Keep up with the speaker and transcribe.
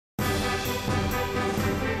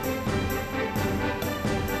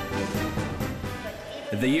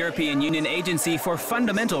The European Union Agency for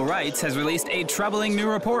Fundamental Rights has released a troubling new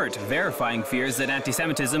report, verifying fears that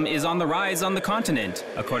anti-Semitism is on the rise on the continent.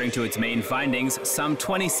 According to its main findings, some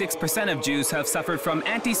 26% of Jews have suffered from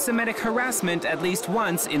anti-Semitic harassment at least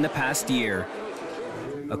once in the past year.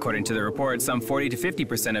 According to the report, some 40 to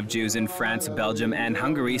 50% of Jews in France, Belgium, and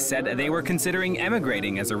Hungary said they were considering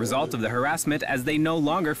emigrating as a result of the harassment as they no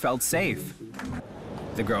longer felt safe.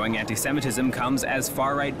 The growing anti-Semitism comes as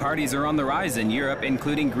far-right parties are on the rise in Europe,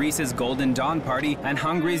 including Greece's Golden Dawn Party and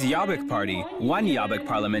Hungary's Jobbik Party. One Jobbik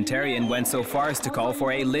parliamentarian went so far as to call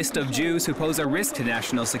for a list of Jews who pose a risk to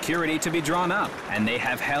national security to be drawn up, and they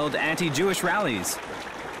have held anti-Jewish rallies.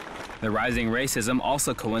 The rising racism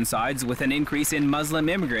also coincides with an increase in Muslim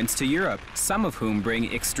immigrants to Europe, some of whom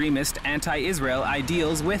bring extremist anti-Israel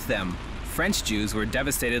ideals with them. French Jews were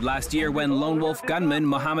devastated last year when lone wolf gunman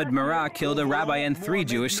Mohammed Merah killed a rabbi and 3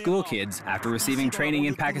 Jewish schoolkids after receiving training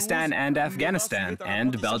in Pakistan and Afghanistan.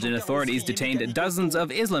 And Belgian authorities detained dozens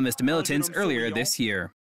of Islamist militants earlier this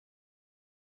year.